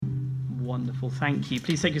Wonderful, thank you.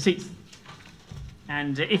 Please take your seats.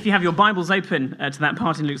 And if you have your Bibles open to that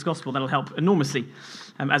part in Luke's Gospel, that'll help enormously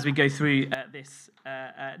as we go through this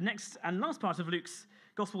next and last part of Luke's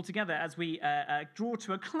Gospel together as we draw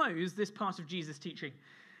to a close this part of Jesus' teaching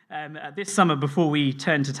this summer before we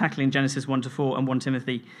turn to tackling Genesis 1-4 and 1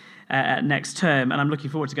 Timothy next term. And I'm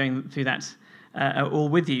looking forward to going through that all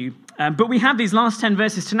with you. But we have these last 10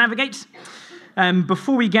 verses to navigate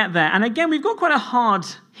before we get there. And again, we've got quite a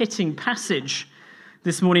hard-hitting passage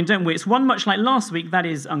this morning, don't we? It's one much like last week that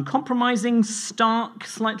is uncompromising, stark,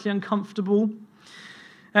 slightly uncomfortable.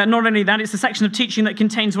 Not only that, it's a section of teaching that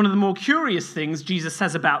contains one of the more curious things Jesus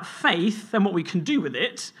says about faith and what we can do with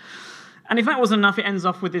it. And if that wasn't enough, it ends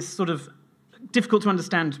off with this sort of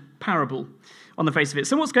difficult-to-understand parable on the face of it.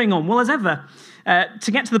 So what's going on? Well, as ever,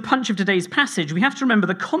 to get to the punch of today's passage, we have to remember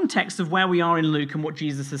the context of where we are in Luke and what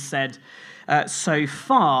Jesus has said so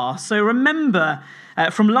far. So remember,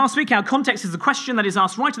 from last week, our context is the question that is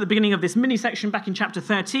asked right at the beginning of this mini-section back in chapter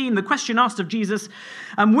 13. The question asked of Jesus,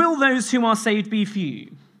 will those who are saved be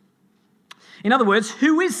few? In other words,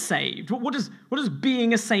 who is saved? What does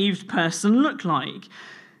being a saved person look like?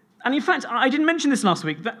 And in fact, I didn't mention this last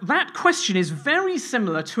week, that question is very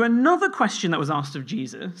similar to another question that was asked of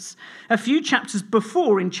Jesus a few chapters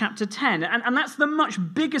before in chapter 10. And that's the much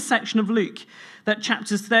bigger section of Luke that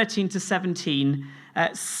chapters 13 to 17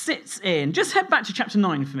 sits in. Just head back to chapter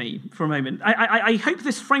 9 for me for a moment. I hope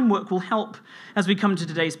this framework will help as we come to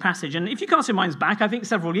today's passage. And if you cast your minds back, I think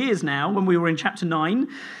several years now, when we were in chapter 9,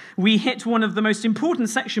 we hit one of the most important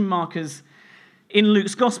section markers in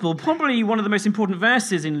Luke's Gospel, probably one of the most important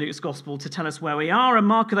verses in Luke's Gospel to tell us where we are, a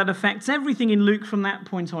marker that affects everything in Luke from that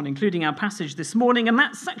point on, including our passage this morning. And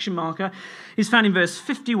that section marker is found in verse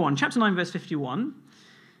 51, chapter 9, verse 51.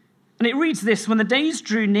 And it reads this: when the days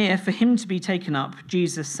drew near for him to be taken up,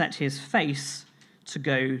 Jesus set his face to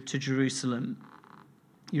go to Jerusalem.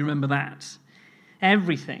 You remember that?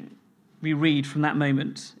 Everything we read from that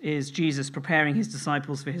moment is Jesus preparing his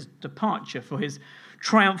disciples for his departure, for his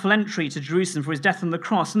triumphal entry to Jerusalem, for his death on the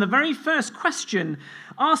cross. And the very first question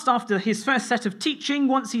asked after his first set of teaching,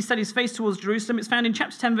 once he set his face towards Jerusalem, it's found in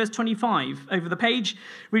chapter 10, verse 25. Over the page,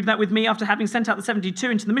 read that with me. After having sent out the 72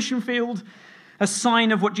 into the mission field, a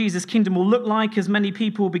sign of what Jesus' kingdom will look like as many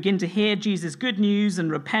people begin to hear Jesus' good news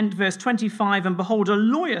and repent. Verse 25, and behold, a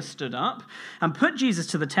lawyer stood up and put Jesus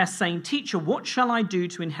to the test, saying, "Teacher, what shall I do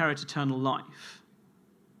to inherit eternal life?"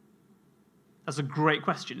 That's a great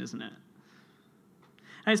question, isn't it?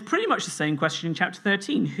 And it's pretty much the same question in chapter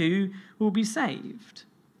 13, who will be saved?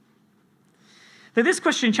 Though this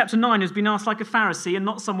question in chapter 9 has been asked like a Pharisee and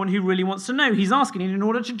not someone who really wants to know. He's asking it in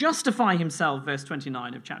order to justify himself, verse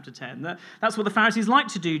 29 of chapter 10. That's what the Pharisees like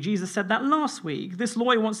to do. Jesus said that last week. This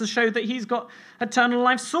lawyer wants to show that he's got eternal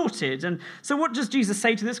life sorted. And so what does Jesus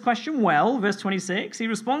say to this question? Well, verse 26, he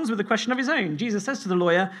responds with a question of his own. Jesus says to the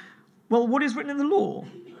lawyer, well, what is written in the law?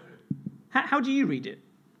 How do you read it?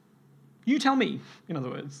 You tell me, in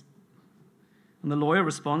other words. And the lawyer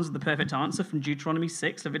responds with the perfect answer from Deuteronomy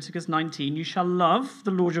 6, Leviticus 19. You shall love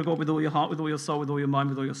the Lord your God with all your heart, with all your soul, with all your mind,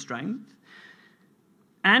 with all your strength.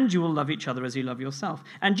 And you will love each other as you love yourself.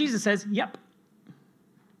 And Jesus says, yep,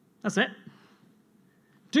 that's it.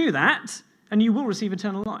 Do that, and you will receive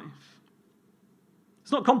eternal life.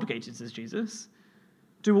 It's not complicated, says Jesus.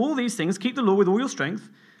 Do all these things, keep the law with all your strength,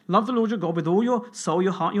 love the Lord your God with all your soul,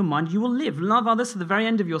 your heart, your mind. You will live. Love others to the very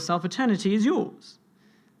end of yourself. Eternity is yours.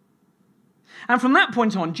 And from that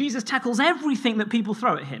point on, Jesus tackles everything that people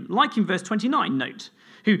throw at him, like in verse 29, note,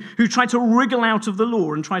 who try to wriggle out of the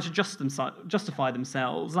law and try to justify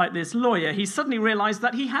themselves. Like this lawyer, he suddenly realized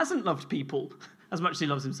that he hasn't loved people as much as he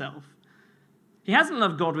loves himself. He hasn't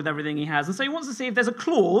loved God with everything he has, and so he wants to see if there's a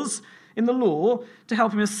clause in the law to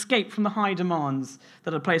help him escape from the high demands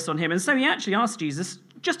that are placed on him. And so he actually asked Jesus,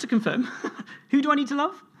 just to confirm, who do I need to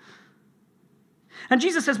love? And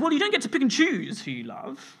Jesus says, well, you don't get to pick and choose who you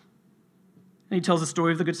love. And he tells the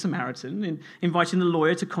story of the Good Samaritan, inviting the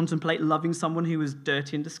lawyer to contemplate loving someone who was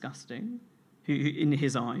dirty and disgusting, who in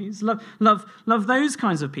his eyes. Love those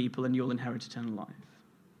kinds of people and you'll inherit eternal life.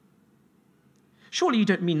 Surely you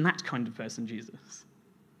don't mean that kind of person, Jesus.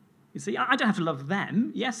 You see, I don't have to love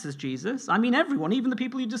them. Yes, says Jesus. I mean everyone, even the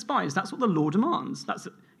people you despise. That's what the law demands. That's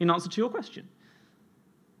in answer to your question.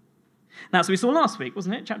 That's what we saw last week,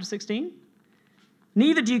 wasn't it? Chapter 16.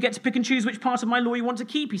 Neither do you get to pick and choose which part of my law you want to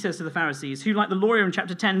keep, he says to the Pharisees, who, like the lawyer in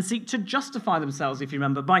chapter 10, seek to justify themselves, if you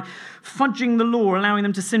remember, by fudging the law, allowing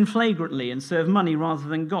them to sin flagrantly and serve money rather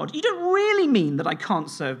than God. You don't really mean that I can't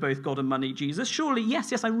serve both God and money, Jesus. Surely,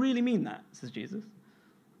 yes, I really mean that, says Jesus.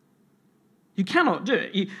 You cannot do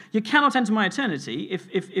it. You cannot enter my eternity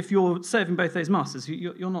if you're serving both those masters.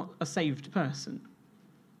 You're not a saved person.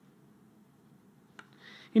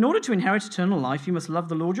 In order to inherit eternal life, you must love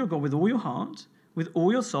the Lord your God with all your heart, with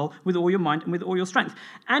all your soul, with all your mind, and with all your strength.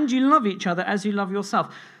 And you love each other as you love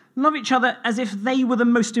yourself. Love each other as if they were the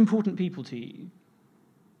most important people to you.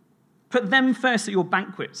 Put them first at your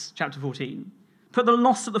banquets, chapter 14. Put the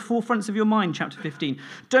lost at the forefronts of your mind, chapter 15.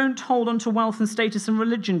 Don't hold on to wealth and status and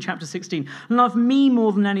religion, chapter 16. Love me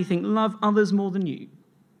more than anything. Love others more than you.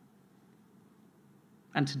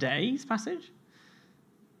 And today's passage?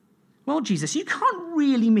 Well, Jesus, you can't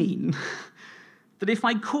really mean that if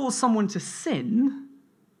I cause someone to sin,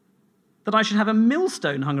 that I should have a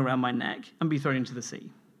millstone hung around my neck and be thrown into the sea.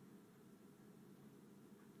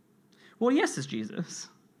 Well, yes, says Jesus.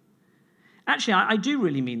 Actually, I do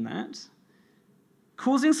really mean that.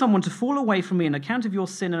 Causing someone to fall away from me on account of your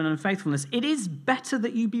sin and unfaithfulness, it is better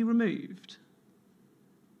that you be removed.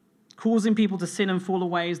 Causing people to sin and fall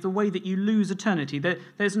away is the way that you lose eternity.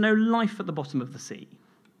 There's no life at the bottom of the sea.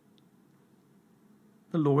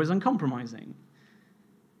 The law is uncompromising.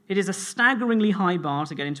 It is a staggeringly high bar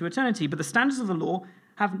to get into eternity, but the standards of the law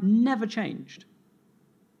have never changed.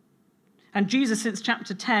 And Jesus, since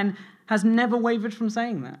chapter 10, has never wavered from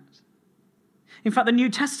saying that. In fact, the New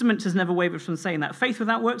Testament has never wavered from saying that. Faith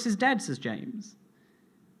without works is dead, says James.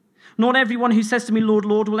 Not everyone who says to me, Lord,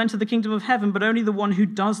 Lord, will enter the kingdom of heaven, but only the one who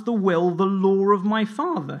does the law of my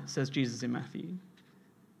Father, says Jesus in Matthew.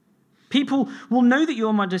 People will know that you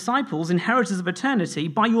are my disciples, inheritors of eternity,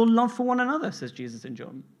 by your love for one another, says Jesus in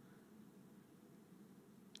John.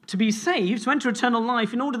 To be saved, to enter eternal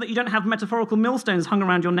life, in order that you don't have metaphorical millstones hung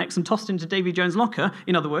around your necks and tossed into Davy Jones' locker,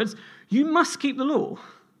 in other words, you must keep the law.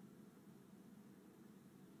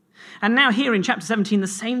 And now here in chapter 17, the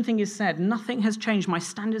same thing is said. Nothing has changed. My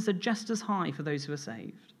standards are just as high for those who are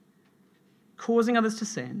saved. Causing others to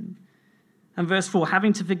sin. And verse 4,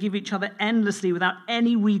 having to forgive each other endlessly without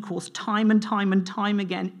any recourse, time and time and time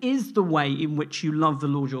again, is the way in which you love the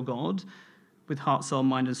Lord your God with heart, soul,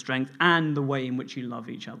 mind, and strength, and the way in which you love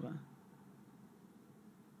each other.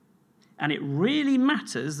 And it really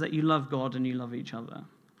matters that you love God and you love each other.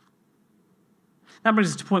 That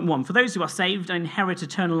brings us to point 1. For those who are saved and inherit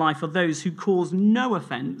eternal life are those who cause no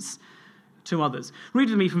offense to others. Read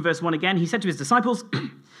with me from verse 1 again. He said to his disciples,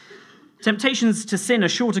 temptations to sin are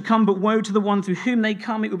sure to come, but woe to the one through whom they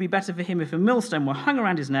come. It would be better for him if a millstone were hung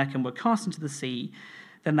around his neck and were cast into the sea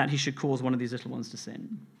than that he should cause one of these little ones to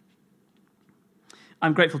sin.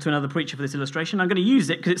 I'm grateful to another preacher for this illustration. I'm going to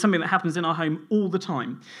use it because it's something that happens in our home all the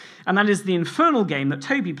time. And that is the infernal game that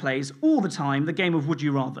Toby plays all the time, the game of Would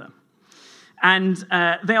You Rather. And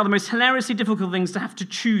they are the most hilariously difficult things to have to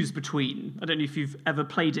choose between. I don't know if you've ever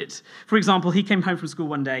played it. For example, he came home from school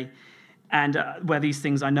one day, and where these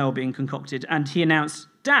things I know are being concocted, and he announced,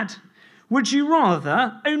 Dad, would you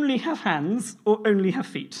rather only have hands or only have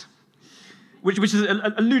feet? Which is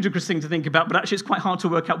a ludicrous thing to think about, but actually it's quite hard to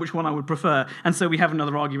work out which one I would prefer. And so we have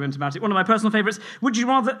another argument about it. One of my personal favourites, would you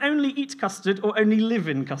rather only eat custard or only live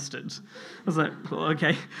in custard? I was like, well,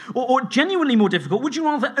 okay. Or genuinely more difficult, would you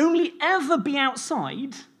rather only ever be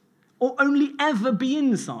outside or only ever be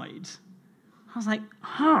inside? I was like,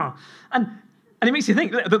 huh. And it makes you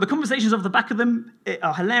think that the conversations off the back of them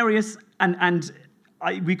are hilarious, and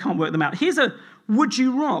we can't work them out. Here's a would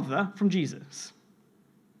you rather from Jesus.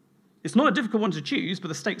 It's not a difficult one to choose, but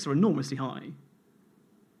the stakes are enormously high.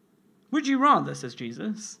 Would you rather, says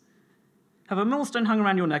Jesus, have a millstone hung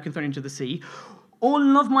around your neck and thrown into the sea, or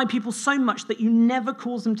love my people so much that you never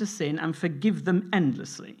cause them to sin and forgive them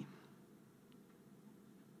endlessly?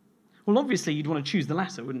 Well, obviously, you'd want to choose the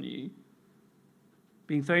latter, wouldn't you?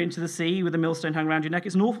 Being thrown into the sea with a millstone hung around your neck,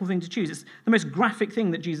 it's an awful thing to choose. It's the most graphic thing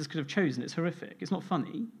that Jesus could have chosen. It's horrific. It's not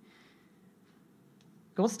funny.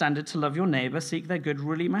 God's standard to love your neighbour, seek their good,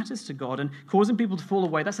 really matters to God, and causing people to fall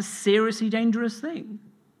away, that's a seriously dangerous thing.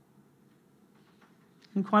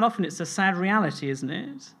 And quite often it's a sad reality, isn't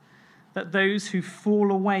it? That those who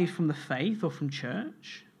fall away from the faith or from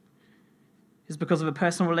church is because of a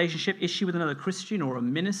personal relationship issue with another Christian or a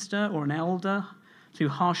minister or an elder, through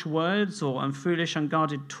harsh words or foolish,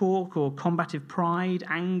 unguarded talk or combative pride,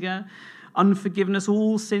 anger, unforgiveness,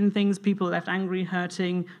 all sin things people are left angry,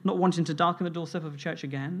 hurting, not wanting to darken the doorstep of a church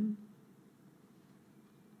again.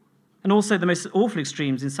 And also the most awful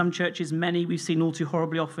extremes. In some churches, many we've seen all too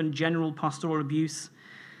horribly often, general pastoral abuse,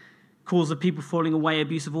 cause of people falling away,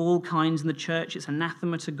 abuse of all kinds in the church. It's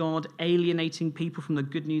anathema to God, alienating people from the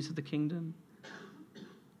good news of the kingdom.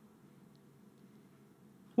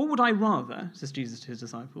 What would I rather, says Jesus to his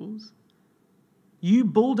disciples, you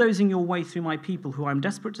bulldozing your way through my people who I'm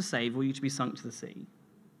desperate to save, or you to be sunk to the sea?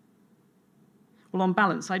 Well, on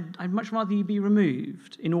balance, I'd much rather you be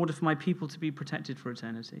removed in order for my people to be protected for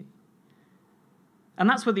eternity. And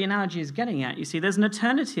that's what the analogy is getting at. You see, there's an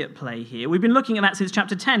eternity at play here. We've been looking at that since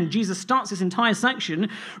chapter 10. Jesus starts this entire section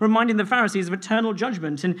reminding the Pharisees of eternal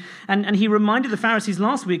judgment. And he reminded the Pharisees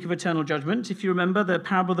last week of eternal judgment. If you remember the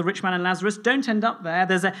parable of the rich man and Lazarus, don't end up there.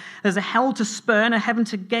 There's a hell to spurn, a heaven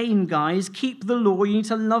to gain, guys. Keep the law. You need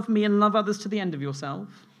to love me and love others to the end of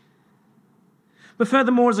yourself. But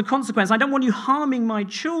furthermore, as a consequence, I don't want you harming my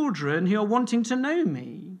children who are wanting to know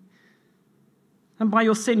me. And by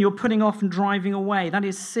your sin, you're putting off and driving away. That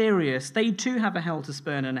is serious. They too have a hell to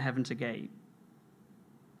spurn and a heaven to gain.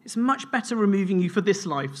 It's much better removing you for this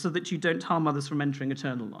life so that you don't harm others from entering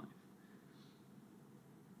eternal life.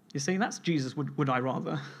 You see, that's Jesus, would I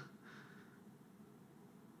rather.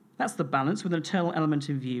 That's the balance with an eternal element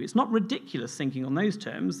in view. It's not ridiculous thinking on those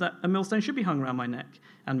terms that a millstone should be hung around my neck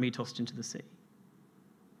and me tossed into the sea.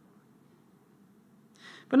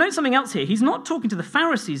 But note something else here. He's not talking to the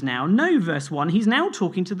Pharisees now. No, verse 1, he's now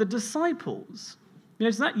talking to the disciples. You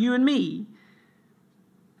notice that? You and me.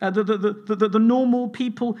 The normal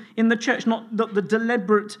people in the church, not the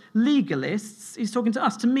deliberate legalists. He's talking to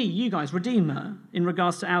us, to me, you guys, Redeemer, in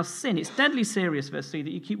regards to our sin. It's deadly serious, verse 3,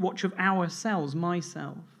 that you keep watch of ourselves,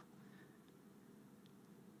 myself.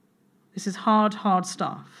 This is hard, hard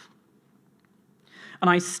stuff. And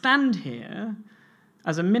I stand here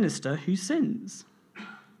as a minister who sins.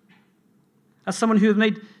 As someone who has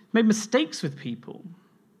made mistakes with people.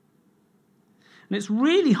 And it's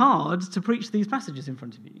really hard to preach these passages in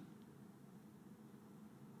front of you.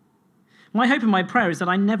 My hope and my prayer is that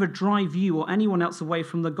I never drive you or anyone else away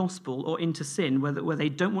from the gospel or into sin where they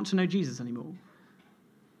don't want to know Jesus anymore.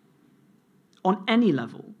 On any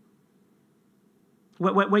level.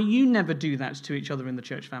 Where you never do that to each other in the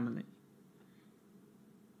church family.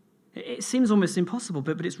 It seems almost impossible,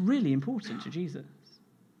 but it's really important to Jesus.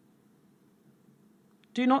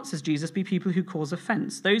 Do not, says Jesus, be people who cause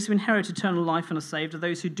offense. Those who inherit eternal life and are saved are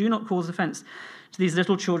those who do not cause offense to these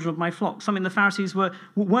little children of my flock. Something the Pharisees were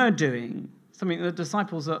doing, something the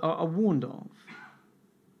disciples are warned of.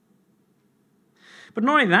 But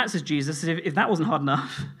not only that, says Jesus, if that wasn't hard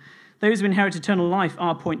enough, those who inherit eternal life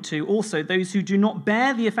are, point 2, also those who do not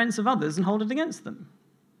bear the offense of others and hold it against them.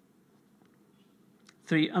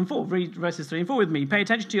 3 and 4, read verses 3 and 4 with me. Pay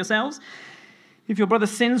attention to yourselves. If your brother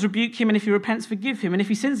sins, rebuke him, and if he repents, forgive him. And if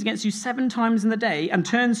he sins against you 7 times in the day and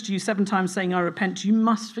turns to you 7 times saying, I repent, you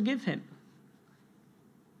must forgive him.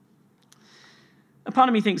 A part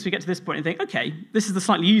of me thinks we get to this point and think, okay, this is the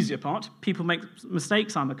slightly easier part. People make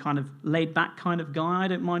mistakes. I'm a kind of laid-back kind of guy. I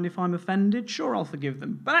don't mind if I'm offended. Sure, I'll forgive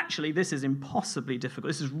them. But actually, this is impossibly difficult.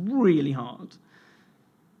 This is really hard.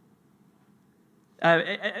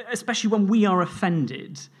 Especially when we are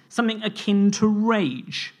offended. Something akin to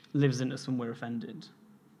rage lives in us when we're offended.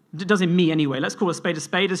 It does in me anyway. Let's call a spade a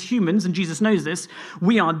spade. As humans, and Jesus knows this,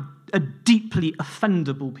 we are a deeply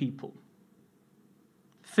offendable people.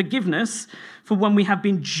 Forgiveness for when we have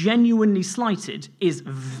been genuinely slighted is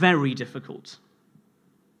very difficult.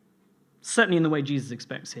 Certainly in the way Jesus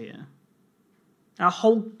expects here. Our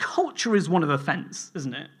whole culture is one of offense,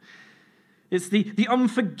 isn't it? It's the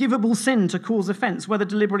unforgivable sin to cause offense, whether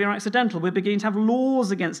deliberately or accidental. We're beginning to have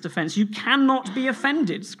laws against offense. You cannot be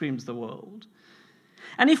offended, screams the world.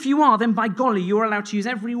 And if you are, then by golly, you're allowed to use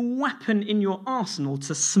every weapon in your arsenal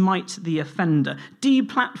to smite the offender,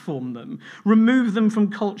 deplatform them, remove them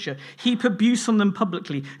from culture, heap abuse on them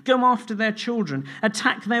publicly, go after their children,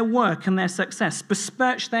 attack their work and their success,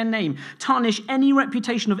 besmirch their name, tarnish any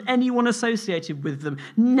reputation of anyone associated with them,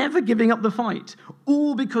 never giving up the fight,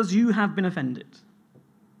 all because you have been offended.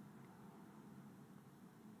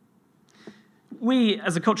 We,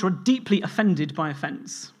 as a culture, are deeply offended by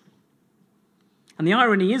offense. And the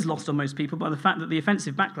irony is lost on most people by the fact that the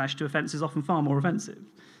offensive backlash to offense is often far more offensive.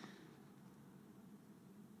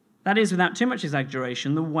 That is, without too much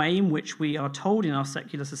exaggeration, the way in which we are told in our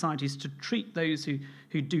secular societies to treat those who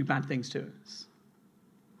do bad things to us.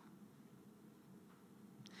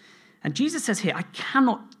 And Jesus says here, I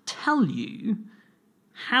cannot tell you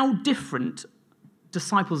how different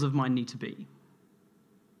disciples of mine need to be.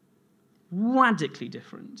 Radically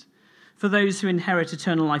different. For those who inherit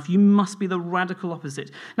eternal life, you must be the radical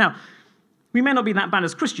opposite. Now, we may not be that bad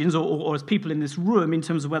as Christians or as people in this room in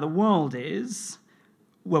terms of where the world is,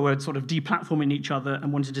 where we're sort of deplatforming each other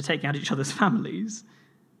and wanting to take out each other's families.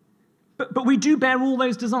 But we do bear all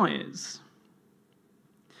those desires.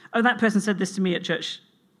 Oh, that person said this to me at church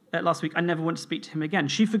last week, I never want to speak to him again.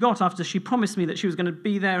 She forgot after she promised me that she was going to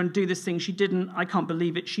be there and do this thing. She didn't. I can't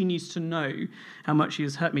believe it. She needs to know how much she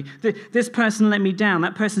has hurt me. This person let me down.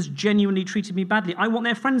 That person's genuinely treated me badly. I want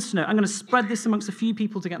their friends to know. I'm going to spread this amongst a few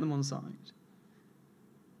people to get them on side.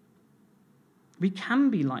 We can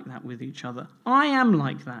be like that with each other. I am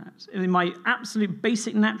like that. In my absolute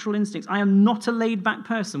basic natural instincts, I am not a laid-back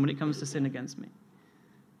person when it comes to sin against me.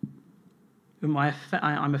 When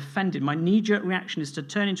I'm offended, my knee-jerk reaction is to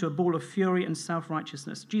turn into a ball of fury and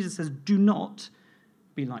self-righteousness. Jesus says, do not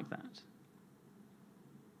be like that.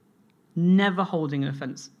 Never holding an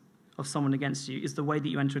offense of someone against you is the way that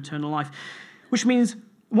you enter eternal life, which means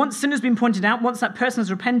once sin has been pointed out, once that person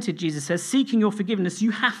has repented, Jesus says, seeking your forgiveness,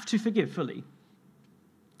 you have to forgive fully.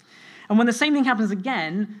 And when the same thing happens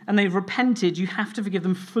again and they've repented, you have to forgive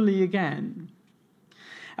them fully again.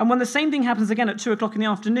 And when the same thing happens again at 2:00 in the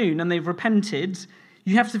afternoon and they've repented,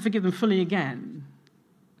 you have to forgive them fully again.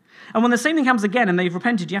 And when the same thing happens again and they've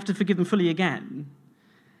repented, you have to forgive them fully again.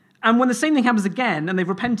 And when the same thing happens again and they've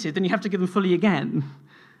repented, then you have to give them fully again.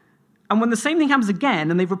 And when the same thing happens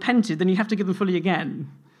again and they've repented, then you have to give them fully again.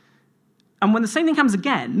 And when the same thing happens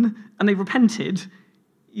again and they've repented,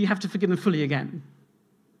 you have to forgive them fully again.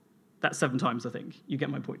 That's 7 times, I think. You get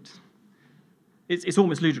my point. It's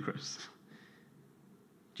almost ludicrous.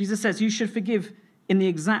 Jesus says you should forgive in the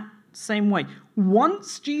exact same way.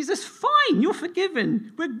 Once, Jesus, fine, you're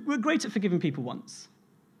forgiven. We're great at forgiving people once.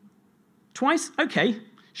 Twice, okay,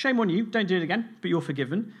 shame on you, don't do it again, but you're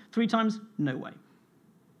forgiven. 3 times, no way.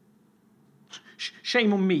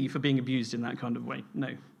 Shame on me for being abused in that kind of way.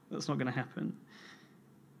 No, that's not going to happen.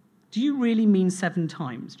 Do you really mean 7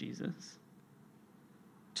 times, Jesus?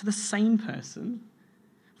 To the same person,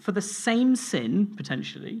 for the same sin,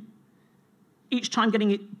 potentially, each time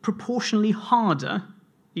getting it proportionally harder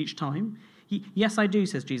each time? Yes, I do,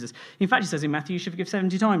 says Jesus. In fact, he says in Matthew, you should forgive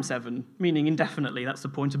 70 times 7, meaning indefinitely. That's the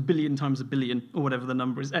point, 1 billion times 1 billion, or whatever the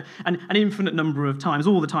number is. An infinite number of times,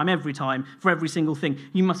 all the time, for every single thing.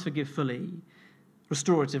 You must forgive fully,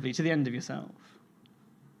 restoratively, to the end of yourself,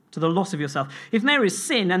 to the loss of yourself. If there is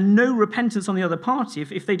sin and no repentance on the other party,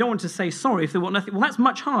 if they don't want to say sorry, if they want nothing, well, that's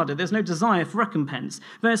much harder. There's no desire for recompense.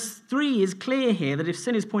 Verse 3 is clear here that if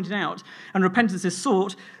sin is pointed out and repentance is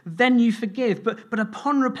sought, then you forgive. But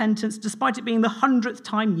upon repentance, despite it being the 100th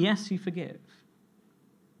time, yes, you forgive.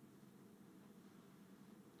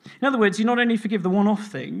 In other words, you not only forgive the one-off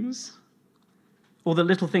things, or the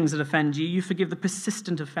little things that offend you, you forgive the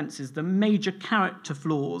persistent offenses, the major character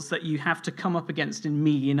flaws that you have to come up against in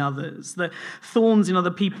me and others, the thorns in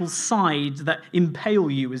other people's side that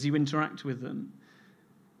impale you as you interact with them.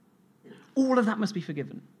 All of that must be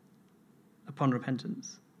forgiven upon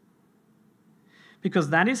repentance.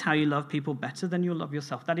 Because that is how you love people better than you'll love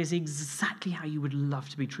yourself. That is exactly how you would love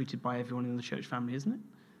to be treated by everyone in the church family, isn't it?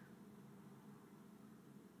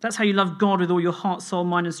 That's how you love God with all your heart, soul,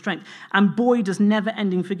 mind, and strength. And boy, does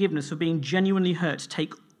never-ending forgiveness for being genuinely hurt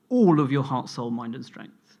take all of your heart, soul, mind, and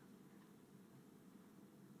strength.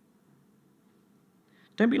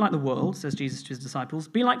 Don't be like the world, says Jesus to his disciples.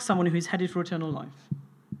 Be like someone who is headed for eternal life.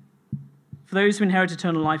 For those who inherit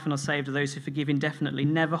eternal life and are saved are those who forgive indefinitely,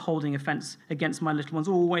 never holding offense against my little ones,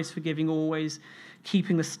 always forgiving, always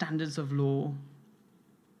keeping the standards of law.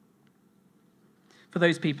 For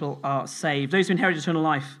those people are saved. Those who inherit eternal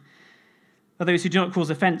life are those who do not cause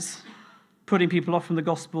offense, putting people off from the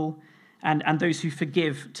gospel, and those who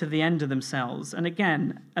forgive to the end of themselves. And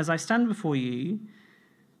again, as I stand before you,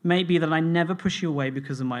 may it be that I never push you away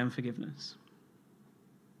because of my unforgiveness.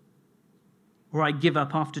 Or I give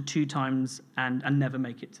up after 2 times and never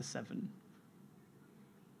make it to 7.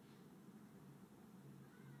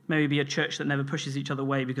 May we be a church that never pushes each other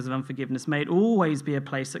away because of unforgiveness. May it always be a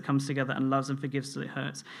place that comes together and loves and forgives till it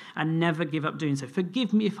hurts, and never give up doing so.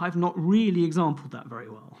 Forgive me if I've not really exampled that very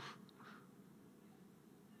well.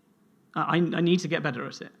 I need to get better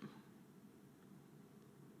at it.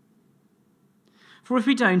 For if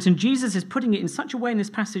we don't, and Jesus is putting it in such a way in this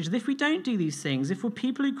passage, that if we don't do these things, if we're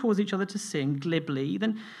people who cause each other to sin glibly,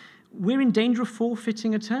 then we're in danger of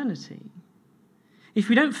forfeiting eternity. If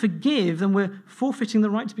we don't forgive, then we're forfeiting the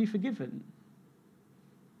right to be forgiven.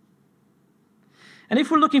 And if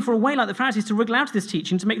we're looking for a way like the Pharisees to wriggle out of this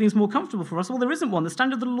teaching to make things more comfortable for us, well, there isn't one. The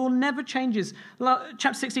standard of the law never changes.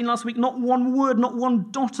 Chapter 16 last week, not one word, not one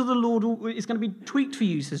dot of the law is going to be tweaked for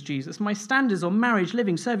you, says Jesus. My standards on marriage,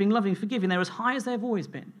 living, serving, loving, forgiving, they're as high as they've always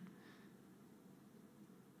been.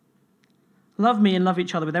 Love me and love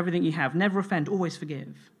each other with everything you have. Never offend, always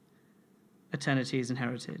forgive. Eternity is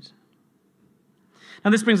inherited. Now,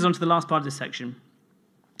 this brings us on to the last part of this section,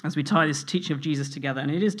 as we tie this teaching of Jesus together, and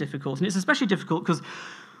it is difficult, and it's especially difficult because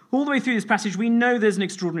All the way through this passage, we know there's an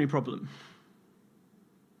extraordinary problem.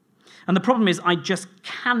 And the problem is, I just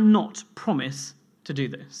cannot promise to do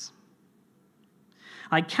this.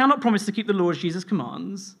 I cannot promise to keep the law as Jesus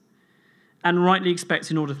commands and rightly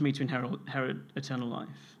expects in order for me to inherit eternal life.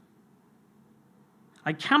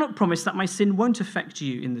 I cannot promise that my sin won't affect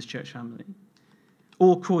you in this church family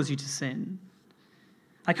or cause you to sin.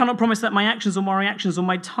 I cannot promise that my actions or my reactions or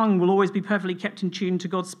my tongue will always be perfectly kept in tune to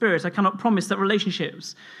God's Spirit. I cannot promise that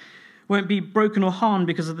relationships won't be broken or harmed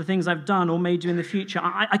because of the things I've done or may do in the future.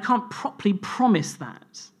 I can't properly promise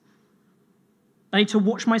that. I need to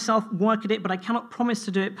watch myself work at it, but I cannot promise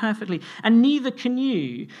to do it perfectly. And neither can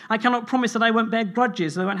you. I cannot promise that I won't bear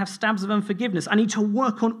grudges, that I won't have stabs of unforgiveness. I need to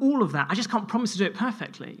work on all of that. I just can't promise to do it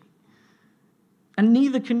perfectly. And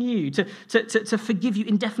neither can you, to forgive you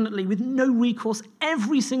indefinitely with no recourse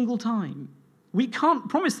every single time. We can't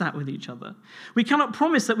promise that with each other. We cannot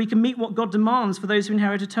promise that we can meet what God demands for those who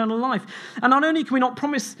inherit eternal life. And not only can we not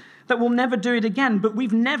promise that we'll never do it again, but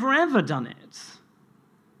we've never, ever done it.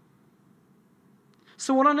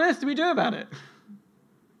 So what on earth do we do about it?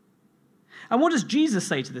 And what does Jesus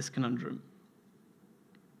say to this conundrum?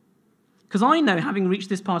 Because I know, having reached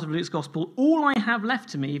this part of Luke's gospel, all I have left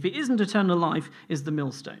to me, if it isn't eternal life, is the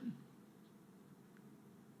millstone.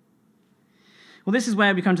 Well, this is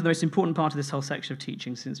where we come to the most important part of this whole section of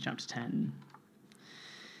teaching since chapter 10.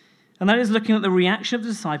 And that is looking at the reaction of the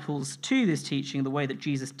disciples to this teaching, the way that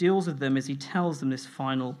Jesus deals with them as he tells them this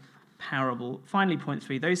final parable. Finally, point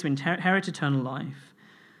 3, those who inherit eternal life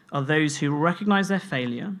are those who recognize their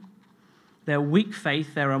failure, their weak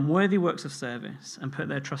faith, their unworthy works of service, and put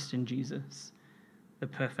their trust in Jesus, the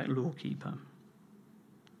perfect lawkeeper.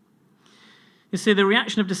 You see, the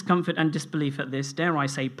reaction of discomfort and disbelief at this, dare I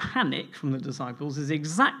say, panic from the disciples is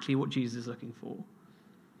exactly what Jesus is looking for.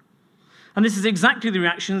 And this is exactly the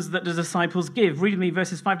reactions that the disciples give. Read with me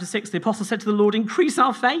verses 5 to 6. The apostle said to the Lord, "Increase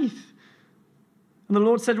our faith." And the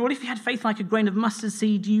Lord said, "Well, if you had faith like a grain of mustard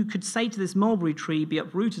seed, you could say to this mulberry tree, be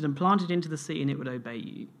uprooted and planted into the sea, and it would obey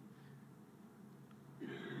you."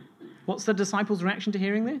 What's the disciples' reaction to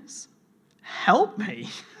hearing this? Help me.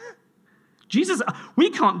 Jesus, we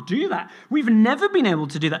can't do that. We've never been able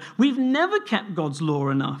to do that. We've never kept God's law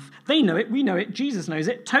enough. They know it, we know it, Jesus knows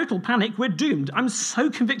it. Total panic, we're doomed. I'm so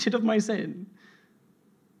convicted of my sin.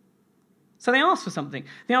 So they ask for something.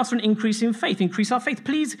 They ask for an increase in faith. Increase our faith.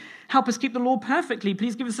 Please help us keep the law perfectly.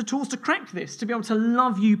 Please give us the tools to crack this, to be able to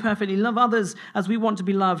love you perfectly, love others as we want to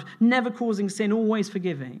be loved, never causing sin, always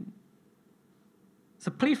forgiving. It's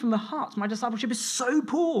a plea from the heart. My discipleship is so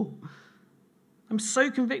poor. I'm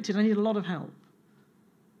so convicted. I need a lot of help.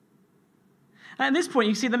 And at this point,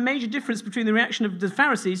 you see the major difference between the reaction of the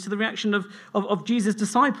Pharisees to the reaction of Jesus'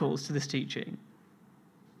 disciples to this teaching.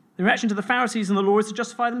 The reaction to the Pharisees and the law is to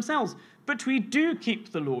justify themselves. But we do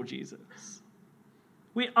keep the law, Jesus.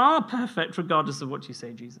 We are perfect regardless of what you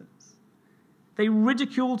say, Jesus. They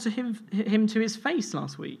ridiculed him to his face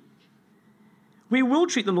last week. We will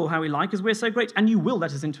treat the law how we like as we're so great, and you will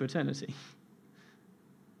let us into eternity.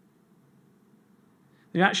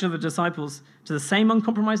 The reaction of the disciples to the same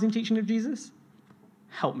uncompromising teaching of Jesus?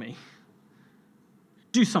 Help me.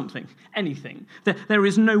 Do something, anything. There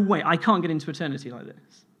is no way. I can't get into eternity like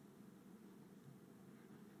this.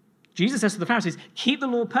 Jesus says to the Pharisees, keep the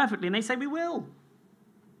law perfectly, and they say, we will.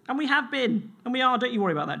 And we have been, and we are. Don't you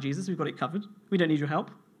worry about that, Jesus. We've got it covered. We don't need your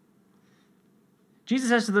help. Jesus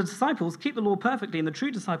says to the disciples, keep the law perfectly, and the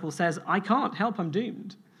true disciple says, I can't help, I'm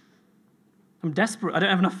doomed. I'm desperate, I don't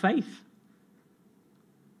have enough faith.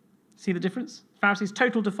 See the difference? Pharisees,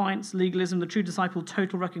 total defiance, legalism. The true disciple,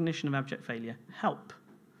 total recognition of abject failure. Help.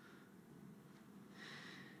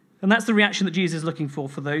 And that's the reaction that Jesus is looking for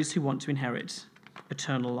those who want to inherit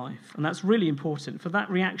eternal life. And that's really important. For that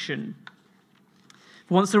reaction,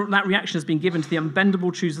 once that reaction has been given to the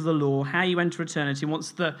unbendable truths of the law, how you enter eternity,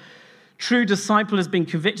 once the true disciple has been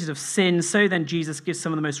convicted of sin, so then Jesus gives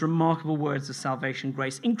some of the most remarkable words of salvation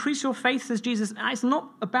grace. Increase your faith, says Jesus. It's not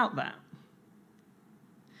about that.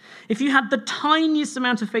 If you had the tiniest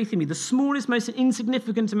amount of faith in me, the smallest, most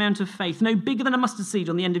insignificant amount of faith, no bigger than a mustard seed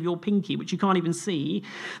on the end of your pinky, which you can't even see,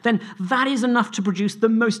 then that is enough to produce the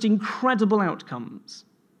most incredible outcomes.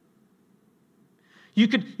 You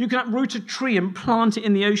could uproot a tree and plant it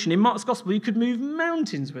in the ocean. In Mark's gospel, you could move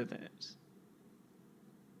mountains with it.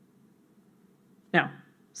 Now,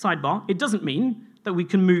 sidebar, it doesn't mean that we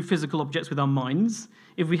can move physical objects with our minds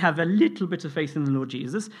if we have a little bit of faith in the Lord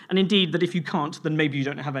Jesus, and indeed that if you can't, then maybe you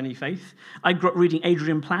don't have any faith. I grew up reading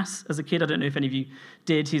Adrian Plass as a kid. I don't know if any of you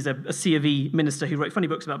did. He's a C of E minister who wrote funny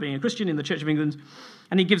books about being a Christian in the Church of England,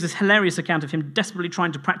 and he gives this hilarious account of him desperately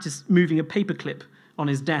trying to practice moving a paperclip on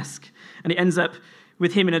his desk, and it ends up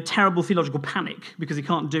with him in a terrible theological panic because he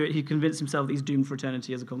can't do it. He convinced himself that he's doomed for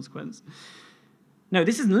eternity as a consequence. No,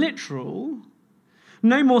 this is literal.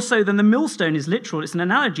 No more so than the millstone is literal. It's an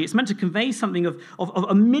analogy. It's meant to convey something of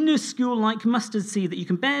a minuscule like mustard seed that you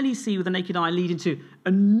can barely see with the naked eye, leading to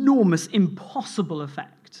enormous, impossible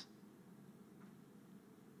effect.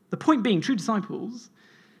 The point being, true disciples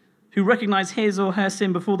who recognize his or her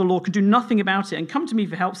sin before the law can do nothing about it and come to me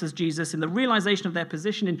for help, says Jesus, in the realization of their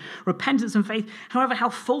position in repentance and faith. However, how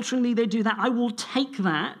falteringly they do that, I will take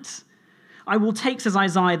that. I will take, says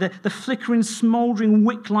Isaiah, the flickering, smouldering,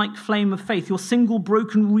 wick-like flame of faith, your single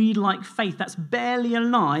broken reed-like faith that's barely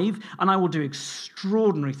alive, and I will do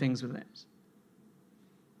extraordinary things with it.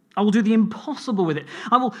 I will do the impossible with it.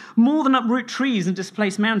 I will, more than uproot trees and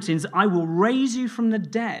displace mountains, I will raise you from the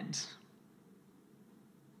dead.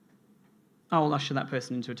 I will usher that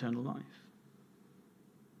person into eternal life.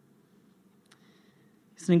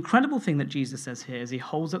 It's an incredible thing that Jesus says here as he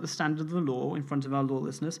holds up the standard of the law in front of our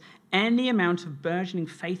lawlessness. Any amount of burgeoning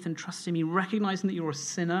faith and trust in me, recognizing that you're a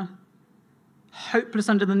sinner, hopeless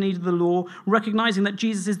under the need of the law, recognizing that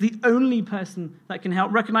Jesus is the only person that can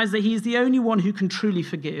help, recognize that he is the only one who can truly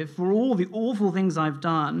forgive for all the awful things I've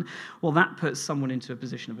done, well, that puts someone into a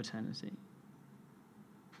position of eternity.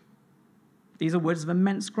 These are words of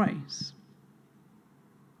immense grace.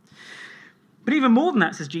 But even more than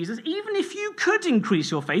that, says Jesus, even if you could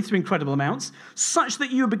increase your faith to incredible amounts, such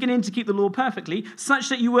that you were beginning to keep the law perfectly, such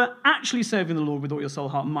that you were actually serving the Lord with all your soul,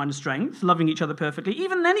 heart, and mind and strength, loving each other perfectly,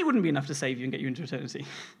 even then it wouldn't be enough to save you and get you into eternity.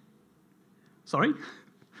 Sorry?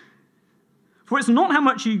 For it's not how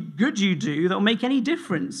much good you do that will make any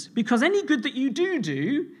difference, because any good that you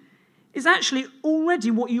do is actually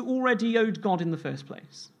already what you already owed God in the first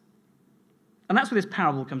place. And that's where this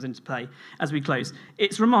parable comes into play as we close.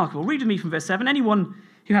 It's remarkable. Read with me from verse 7. Anyone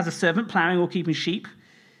who has a servant ploughing or keeping sheep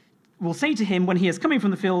will say to him when he is coming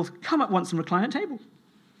from the field, come at once and recline at table.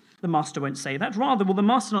 The master won't say that. Rather, will the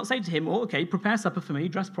master not say to him, well, okay, prepare supper for me,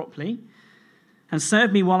 dress properly, and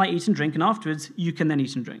serve me while I eat and drink, and afterwards you can then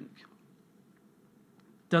eat and drink.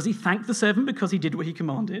 Does he thank the servant because he did what he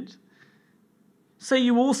commanded? So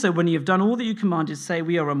you also, when you have done all that you commanded, say,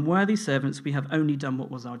 we are unworthy servants, we have only done what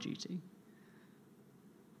was our duty.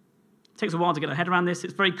 It takes a while to get our head around this.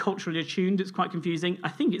 It's very culturally attuned. It's quite confusing. I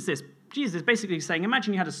think it's this. Jesus is basically saying,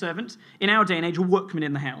 imagine you had a servant, in our day and age, a workman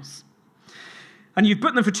in the house. And you've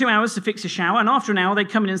put them for 2 hours to fix your shower, and after an hour they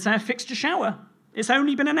come in and say, I fixed your shower. It's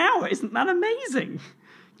only been an hour. Isn't that amazing?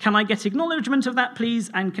 Can I get acknowledgement of that,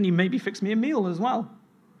 please? And can you maybe fix me a meal as well?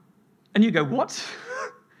 And you go, what?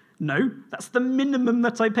 No, that's the minimum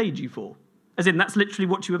that I paid you for. As in, that's literally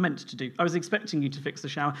what you were meant to do. I was expecting you to fix the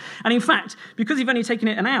shower. And in fact, because you've only taken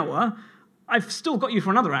it an hour, I've still got you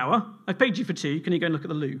for another hour. I've paid you for 2. Can you go and look at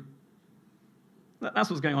the loo? That's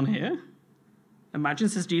what's going on here. Imagine,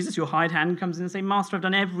 says Jesus, your hired hand comes in and says, Master, I've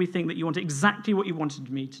done everything that you wanted, exactly what you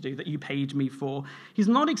wanted me to do, that you paid me for. He's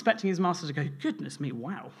not expecting his master to go, goodness me,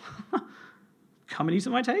 wow. Come and eat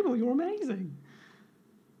at my table. You're amazing.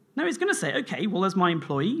 No, he's going to say, okay, well, as my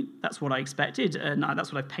employee, that's what I expected. No,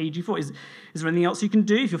 that's what I paid you for. Is there anything else you can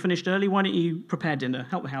do? If you're finished early, why don't you prepare dinner,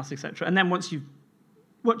 help the house, etc. And then once you've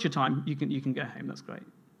watched your time, you can go home. That's great.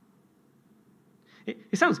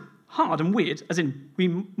 It sounds hard and weird, as in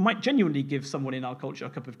we might genuinely give someone in our culture a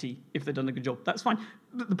cup of tea if they've done a good job. That's fine.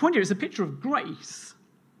 The point here is a picture of grace.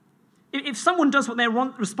 If someone does what they're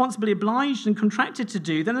responsibly obliged and contracted to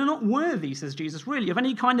do, then they're not worthy, says Jesus, really, of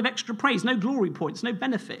any kind of extra praise, no glory points, no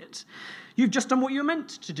benefit. You've just done what you're meant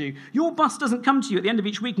to do. Your boss doesn't come to you at the end of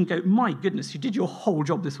each week and go, my goodness, you did your whole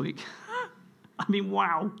job this week. I mean,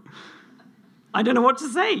 wow. I don't know what to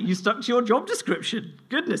say. You stuck to your job description.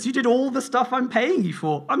 Goodness, you did all the stuff I'm paying you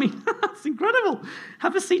for. I mean, that's incredible.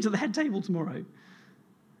 Have a seat at the head table tomorrow.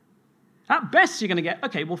 At best, you're going to get,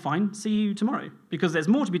 okay, well, fine, see you tomorrow, because there's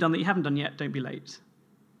more to be done that you haven't done yet. Don't be late.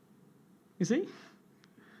 You see?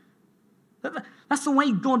 That's the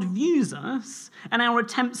way God views us and our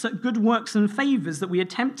attempts at good works and favors that we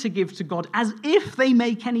attempt to give to God as if they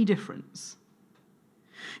make any difference.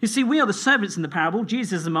 You see, we are the servants in the parable.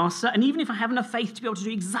 Jesus is the master, and even if I have enough faith to be able to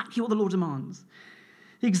do exactly what the law demands,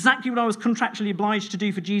 exactly what I was contractually obliged to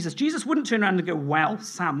do for Jesus, Jesus wouldn't turn around and go, wow,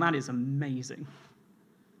 Sam, that is amazing.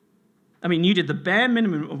 I mean, you did the bare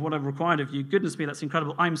minimum of what I've required of you. Goodness me, that's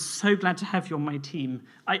incredible. I'm so glad to have you on my team.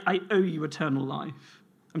 I owe you eternal life.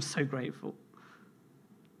 I'm so grateful.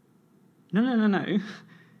 No.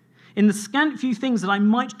 In the scant few things that I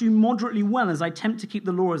might do moderately well as I attempt to keep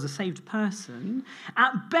the law as a saved person,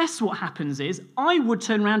 at best what happens is I would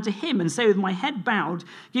turn around to him and say with my head bowed,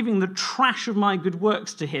 giving the trash of my good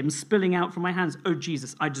works to him, spilling out from my hands, oh,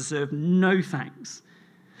 Jesus, I deserve no thanks.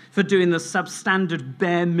 for doing the substandard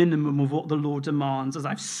bare minimum of what the law demands, as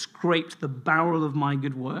I've scraped the barrel of my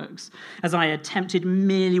good works, as I attempted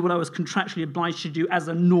merely what I was contractually obliged to do as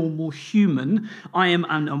a normal human, I am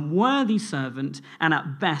an unworthy servant, and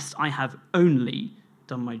at best I have only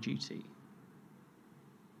done my duty.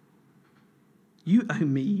 You owe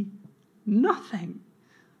me nothing.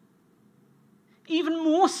 Even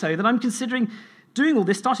more so that I'm considering doing all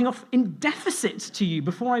this, starting off in deficit to you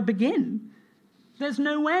before I begin. There's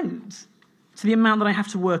no end to the amount that I have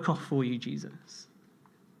to work off for you, Jesus.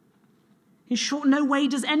 In short, no way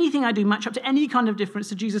does anything I do match up to any kind of difference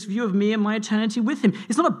to Jesus' view of me and my eternity with him.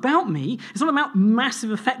 It's not about me. It's not about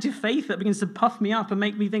massive, effective faith that begins to puff me up and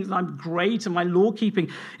make me think that I'm great and my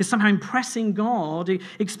law-keeping is somehow impressing God,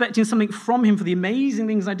 expecting something from him for the amazing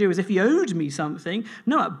things I do as if he owed me something.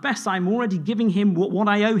 No, at best, I'm already giving him what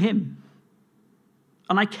I owe him.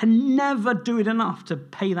 And I can never do it enough to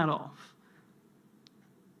pay that off.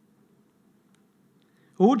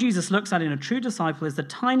 All Jesus looks at in a true disciple is the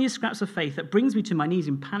tiniest scraps of faith that brings me to my knees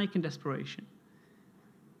in panic and desperation.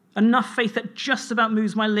 Enough faith that just about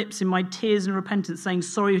moves my lips in my tears and repentance, saying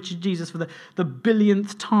sorry to Jesus for the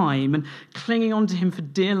billionth time and clinging on to him for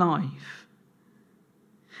dear life.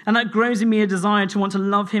 And that grows in me a desire to want to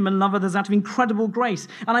love him and love others out of incredible grace.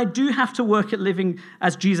 And I do have to work at living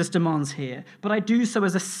as Jesus demands here, but I do so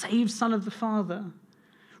as a saved son of the Father,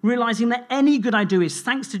 realizing that any good I do is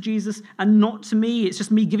thanks to Jesus and not to me. It's just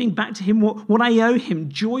me giving back to him what I owe him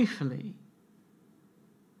joyfully.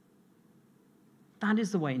 That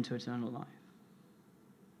is the way into eternal life.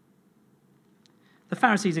 The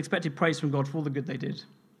Pharisees expected praise from God for all the good they did,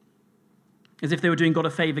 as if they were doing God a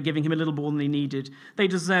favor, giving him a little more than he needed. They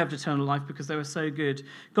deserved eternal life because they were so good.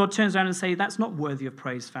 God turns around and says, that's not worthy of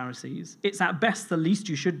praise, Pharisees. It's at best the least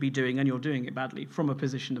you should be doing, and you're doing it badly from a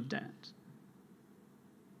position of debt.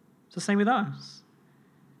 It's the same with us.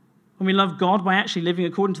 When we love God by actually living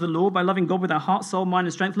according to the law, by loving God with our heart, soul, mind,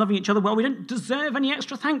 and strength, loving each other well, we don't deserve any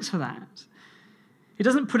extra thanks for that. It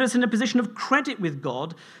doesn't put us in a position of credit with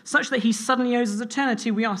God, such that he suddenly owes us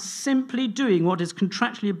eternity. We are simply doing what is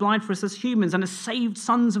contractually obliged for us as humans and as saved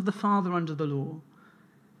sons of the Father under the law.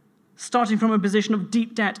 Starting from a position of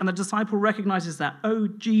deep debt, and the disciple recognizes that, oh,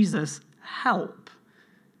 Jesus, help.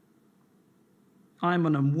 I am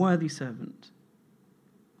an unworthy servant.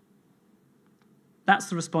 That's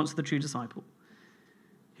the response of the true disciple,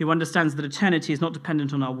 who understands that eternity is not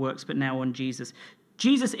dependent on our works, but now on Jesus.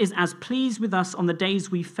 Jesus is as pleased with us on the days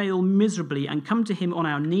we fail miserably and come to him on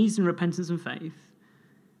our knees in repentance and faith,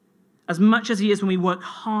 as much as he is when we work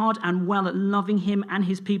hard and well at loving him and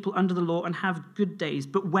his people under the law and have good days,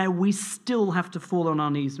 but where we still have to fall on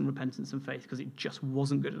our knees in repentance and faith because it just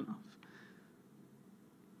wasn't good enough.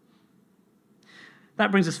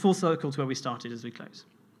 That brings us full circle to where we started as we close.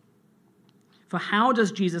 For how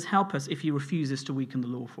does Jesus help us if he refuses to weaken the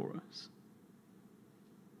law for us?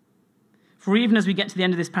 For even as we get to the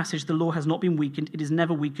end of this passage, the law has not been weakened. It is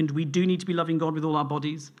never weakened. We do need to be loving God with all our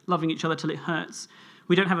bodies, loving each other till it hurts.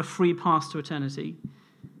 We don't have a free pass to eternity.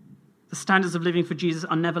 The standards of living for Jesus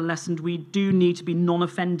are never lessened. We do need to be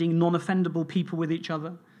non-offending, non-offendable people with each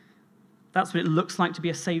other. That's what it looks like to be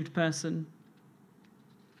a saved person.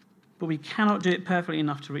 But we cannot do it perfectly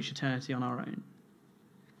enough to reach eternity on our own.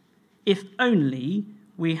 If only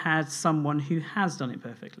we had someone who has done it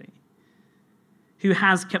perfectly, who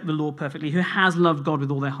has kept the law perfectly, who has loved God with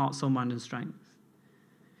all their heart, soul, mind, and strength,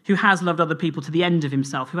 who has loved other people to the end of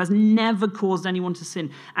himself, who has never caused anyone to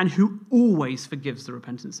sin, and who always forgives the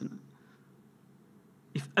repentant sinner.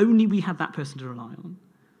 If only we had that person to rely on.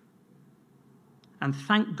 And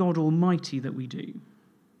thank God Almighty that we do.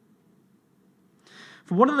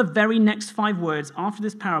 For one of the very next 5 words after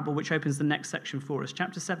this parable, which opens the next section for us,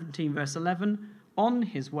 chapter 17, verse 11, on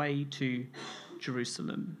his way to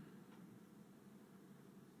Jerusalem.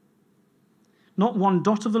 Not one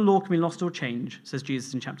dot of the law can be lost or changed, says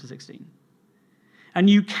Jesus in chapter 16. And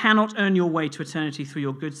you cannot earn your way to eternity through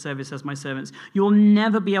your good service as my servants. You'll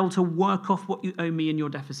never be able to work off what you owe me and your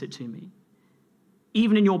deficit to me.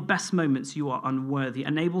 Even in your best moments, you are unworthy,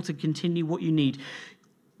 unable to continue what you need.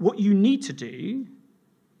 What you need to do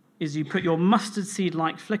is you put your mustard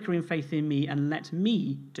seed-like flickering faith in me and let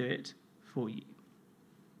me do it for you.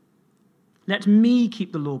 Let me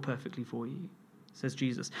keep the law perfectly for you, says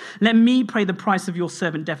Jesus. Let me pay the price of your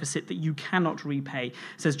servant deficit that you cannot repay,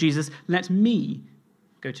 says Jesus. Let me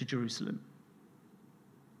go to Jerusalem.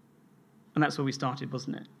 And that's where we started,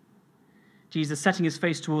 wasn't it? Jesus setting his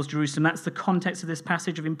face towards Jerusalem. That's the context of this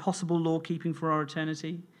passage of impossible law-keeping for our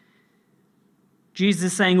eternity. Jesus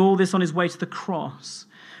is saying all this on his way to the cross,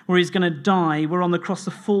 where he's going to die, where on the cross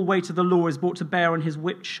the full weight of the law is brought to bear on his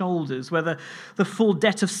whipped shoulders, where the full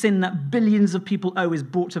debt of sin that billions of people owe is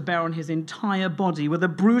brought to bear on his entire body, where the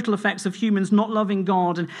brutal effects of humans not loving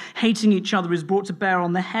God and hating each other is brought to bear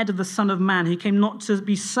on the head of the Son of Man, who came not to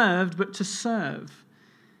be served but to serve,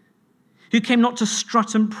 who came not to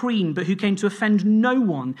strut and preen, but who came to offend no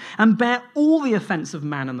one and bear all the offense of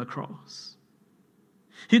man on the cross,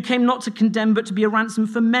 who came not to condemn but to be a ransom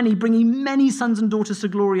for many, bringing many sons and daughters to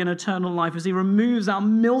glory and eternal life, as he removes our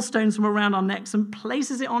millstones from around our necks and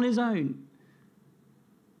places it on his own,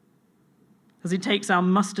 as he takes our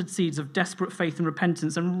mustard seeds of desperate faith and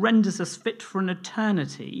repentance and renders us fit for an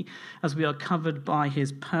eternity as we are covered by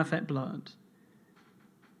his perfect blood,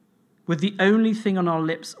 with the only thing on our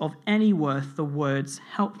lips of any worth the words,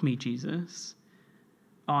 "Help me, Jesus,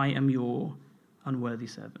 I am your unworthy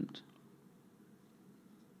servant."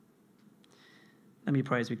 Let me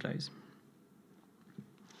pray as we close.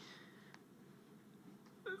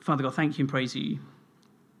 Father God, thank you and praise you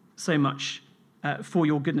so much for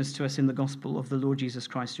your goodness to us in the gospel of the Lord Jesus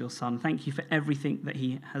Christ, your Son. Thank you for everything that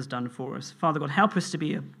he has done for us. Father God, help us to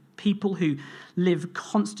be a people who live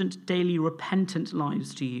constant, daily, repentant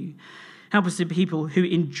lives to you. Help us to be people who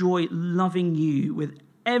enjoy loving you with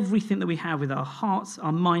everything that we have, with our hearts,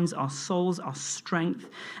 our minds, our souls, our strength,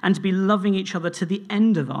 and to be loving each other to the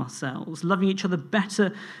end of ourselves, loving each other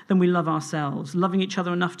better than we love ourselves, loving each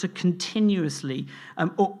other enough to continuously,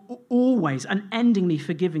 or always, unendingly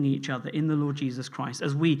forgiving each other in the Lord Jesus Christ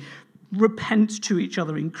as we repent to each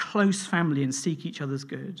other in close family and seek each other's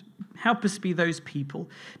good. Help us be those people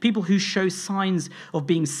who show signs of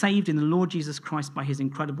being saved in the Lord Jesus Christ by his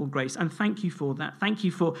incredible grace. And thank you for that. Thank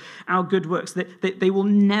you for our good works, that they will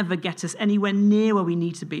never get us anywhere near where we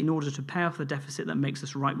need to be in order to pay off the deficit that makes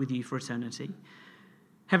us right with you for eternity.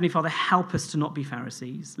 Heavenly Father, help us to not be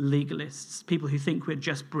Pharisees, legalists, people who think we're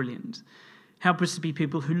just brilliant. Help us to be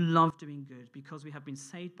people who love doing good because we have been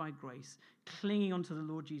saved by grace, clinging onto the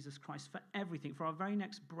Lord Jesus Christ for everything, for our very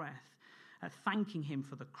next breath, thanking him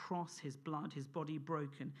for the cross, his blood, his body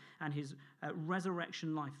broken, and his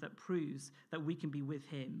resurrection life that proves that we can be with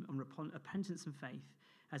him on repentance and faith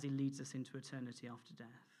as he leads us into eternity after death.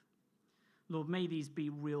 Lord, may these be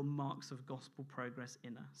real marks of gospel progress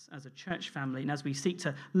in us as a church family, and as we seek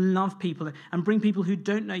to love people and bring people who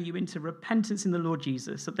don't know you into repentance in the Lord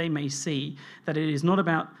Jesus, that they may see that it is not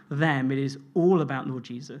about them, it is all about Lord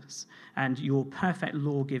Jesus and your perfect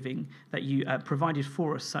law giving that you provided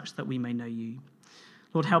for us such that we may know you.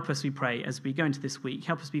 Lord, help us, we pray, as we go into this week.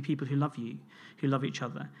 Help us be people who love you, who love each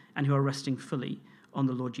other, and who are resting fully on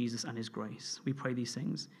the Lord Jesus and his grace. We pray these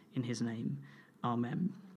things in his name.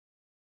 Amen.